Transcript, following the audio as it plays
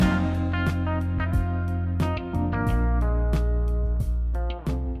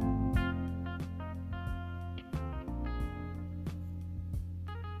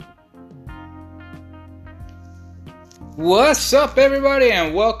What's up, everybody,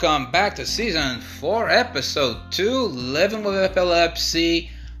 and welcome back to Season 4, Episode 2, Living with Epilepsy,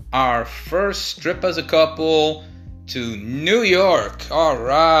 our first trip as a couple to New York.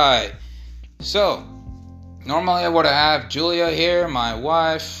 Alright, so, normally I would have Julia here, my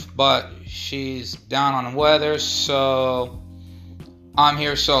wife, but she's down on the weather, so I'm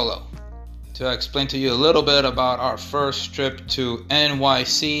here solo to explain to you a little bit about our first trip to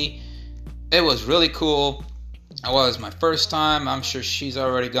NYC. It was really cool. It was my first time. I'm sure she's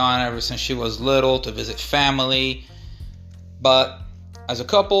already gone ever since she was little to visit family. But as a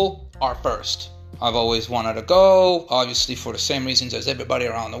couple, our first. I've always wanted to go, obviously for the same reasons as everybody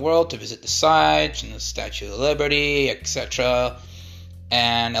around the world, to visit the sites and the Statue of Liberty, etc.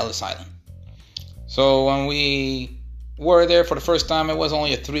 and Ellis Island. So when we were there for the first time, it was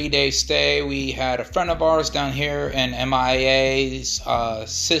only a 3-day stay. We had a friend of ours down here, and MIA's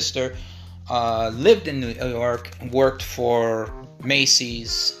sister lived in New York and worked for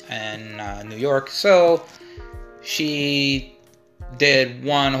Macy's in New York. So she did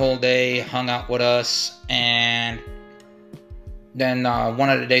one whole day, hung out with us, and then one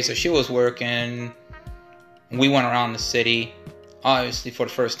of the days that she was working, we went around the city. Obviously, for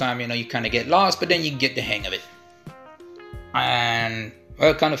the first time, you kind of get lost, but then you get the hang of it. And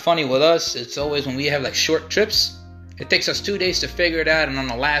well, kind of funny with us, it's always when we have like short trips, it takes us 2 days to figure it out, and on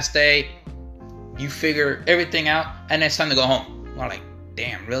the last day, you figure everything out, and it's time to go home. We're like,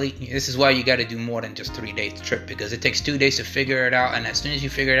 damn, really? This is why you got to do more than just 3 days trip, because it takes 2 days to figure it out, and as soon as you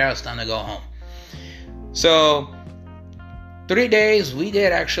figure it out, it's time to go home. So 3 days, we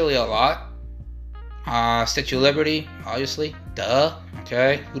did actually a lot. Statue of Liberty, obviously, duh.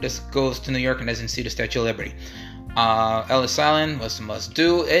 Okay, who just goes to New York and doesn't see the Statue of Liberty? Ellis Island was a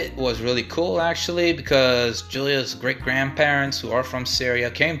must-do. It was really cool, actually, because Julia's great-grandparents, who are from Syria,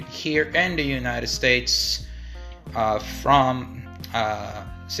 came here in the United States from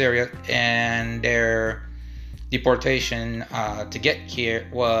Syria, and their deportation to get here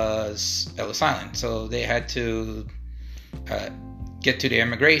was Ellis Island. So they had to get to the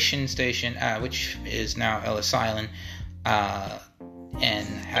immigration station, which is now Ellis Island, and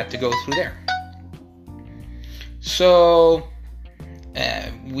had to go through there. So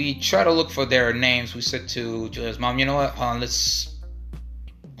we try to look for their names. We said to Julia's mom, you know what, let's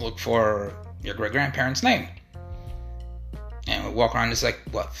look for your great-grandparents' name. And we walk around, there's like,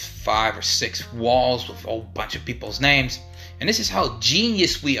 5 or 6 walls with a whole bunch of people's names. And this is how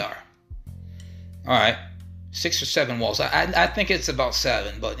genius we are. Alright, 6 or 7 walls. I think it's about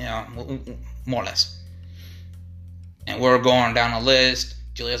 7, but more or less. And we're going down a list.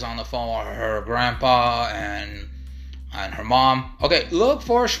 Julia's on the phone with her grandpa and her mom. Okay, look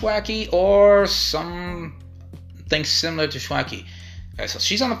for Schwacky or something similar to Schwacky. Okay, so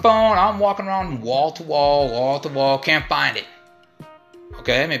she's on the phone. I'm walking around wall to wall, can't find it.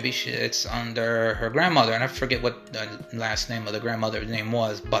 Okay, maybe it's under her grandmother, and I forget what the last name of the grandmother's name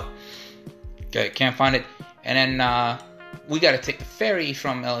was, but okay, can't find it. And then we got to take the ferry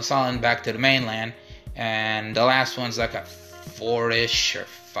from Ellis Island back to the mainland, and the last one's like a 4-ish or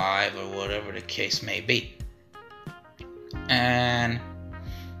 5 or whatever the case may be. And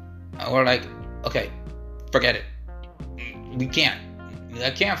we're like, okay, forget it.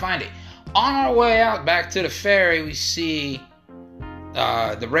 I can't find it. On our way out back to the ferry, we see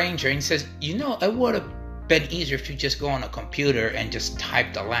the ranger, and he says, it would have been easier if you just go on a computer and just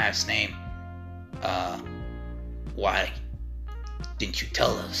type the last name. Why didn't you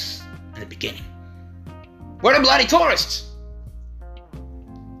tell us in the beginning? We're the bloody tourists!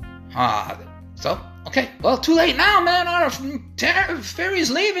 So, okay, well, too late now, man. Our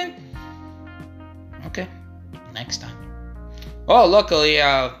ferry's leaving. Okay, next time. Well, luckily,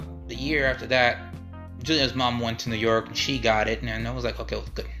 the year after that, Julia's mom went to New York, and she got it, and I was like, okay, well,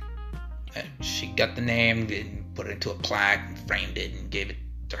 good. She got the name, and put it into a plaque, and framed it, and gave it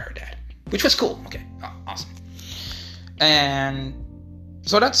to her dad, which was cool. Okay, awesome. And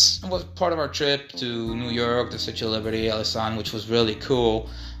so that was part of our trip to New York, the Statue of Liberty, Ellis Island, which was really cool.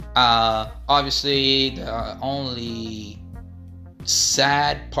 Obviously, the only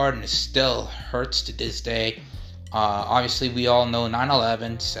sad part, and it still hurts to this day, obviously we all know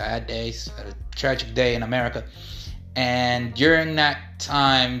 9/11, sad days, a tragic day in America. And during that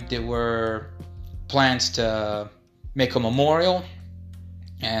time, there were plans to make a memorial,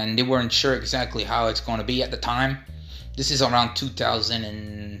 and they weren't sure exactly how it's going to be at the time. This is around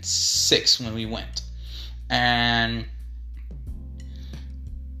 2006 when we went. And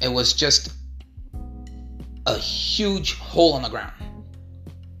it was just a huge hole in the ground.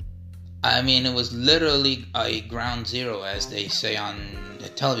 I mean, it was literally a ground zero, as they say on the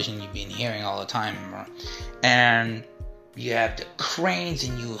television you've been hearing all the time. And you have the cranes,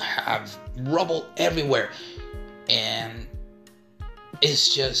 and you have rubble everywhere. And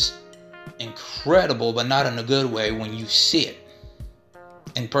it's just incredible, but not in a good way when you see it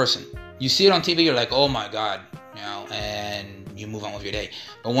in person. You see it on TV, you're like, oh my God, and you move on with your day.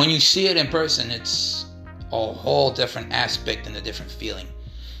 But when you see it in person, it's a whole different aspect and a different feeling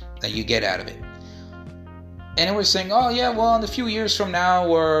that you get out of it. And they were saying, oh yeah, well, in a few years from now,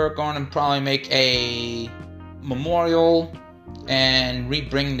 we're going to probably make a memorial and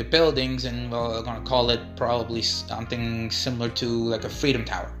rebring the buildings, and we're going to call it probably something similar to like a Freedom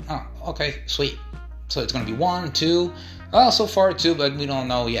Tower. Oh, okay, sweet. So it's going to be 1, 2, well, so far 2, but we don't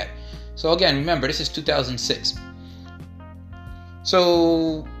know yet. So again, remember, this is 2006.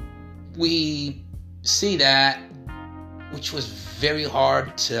 So we see that, which was very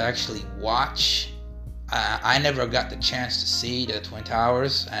hard to actually watch. I never got the chance to see the Twin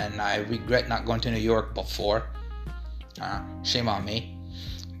Towers, and I regret not going to New York before. Shame on me.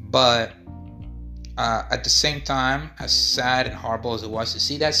 But at the same time, as sad and horrible as it was to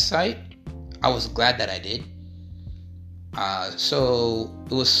see that sight, I was glad that I did. So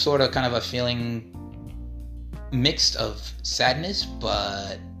it was sort of kind of a feeling mixed of sadness,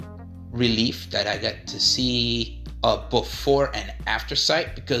 but relief that I got to see a before and after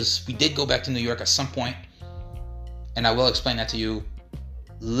sight, because we did go back to New York at some point, and I will explain that to you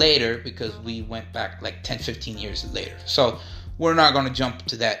later, because we went back like 10-15 years later. So we're not going to jump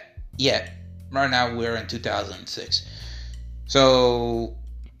to that yet. Right now we're in 2006. So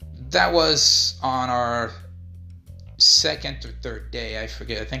that was on our second or third day, I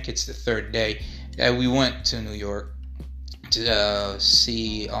forget, I think it's the third day, that we went to New York to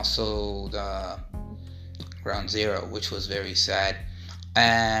see also the Ground Zero, which was very sad.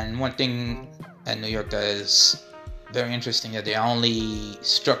 And one thing at New York that is very interesting, that the only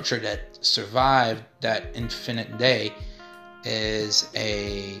structure that survived that infinite day is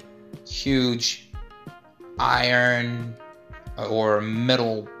a huge iron or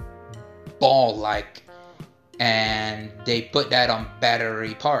metal ball like, and they put that on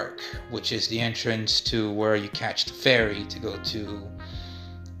Battery Park, which is the entrance to where you catch the ferry to go to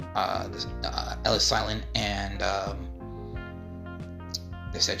Ellis Island and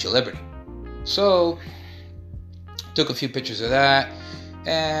the Statue of Liberty. So took a few pictures of that,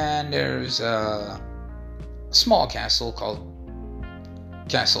 and there's a small castle called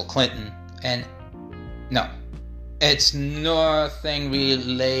Castle Clinton, and no, it's nothing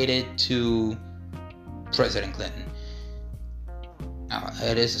related to President Clinton.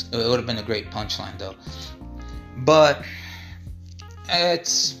 It would have been a great punchline though, but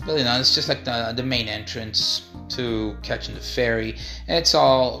it's really not. It's just like the main entrance to catching the ferry. It's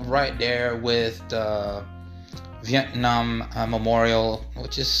all right there with the Vietnam Memorial,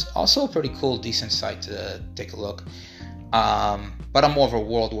 which is also a pretty cool, decent site to take a look. But I'm more of a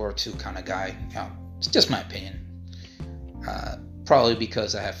World War II kind of guy. It's just my opinion. Probably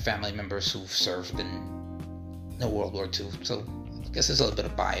because I have family members who've served in World War II, so I guess there's a little bit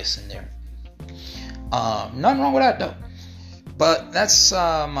of bias in there. Nothing wrong with that though. But that's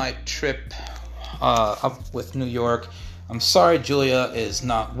my trip up with New York. I'm sorry Julia is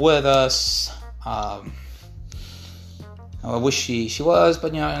not with us. I wish she was,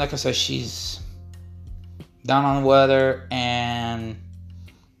 but like I said, she's down on the weather, and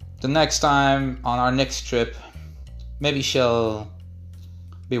the next time on our next trip, maybe she'll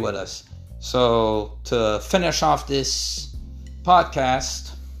be with us. So to finish off this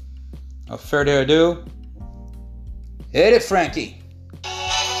podcast, without further ado, hit it, Frankie.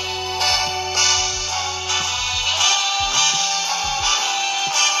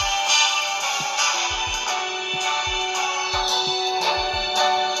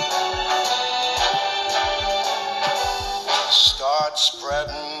 Start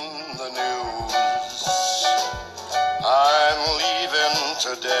spreading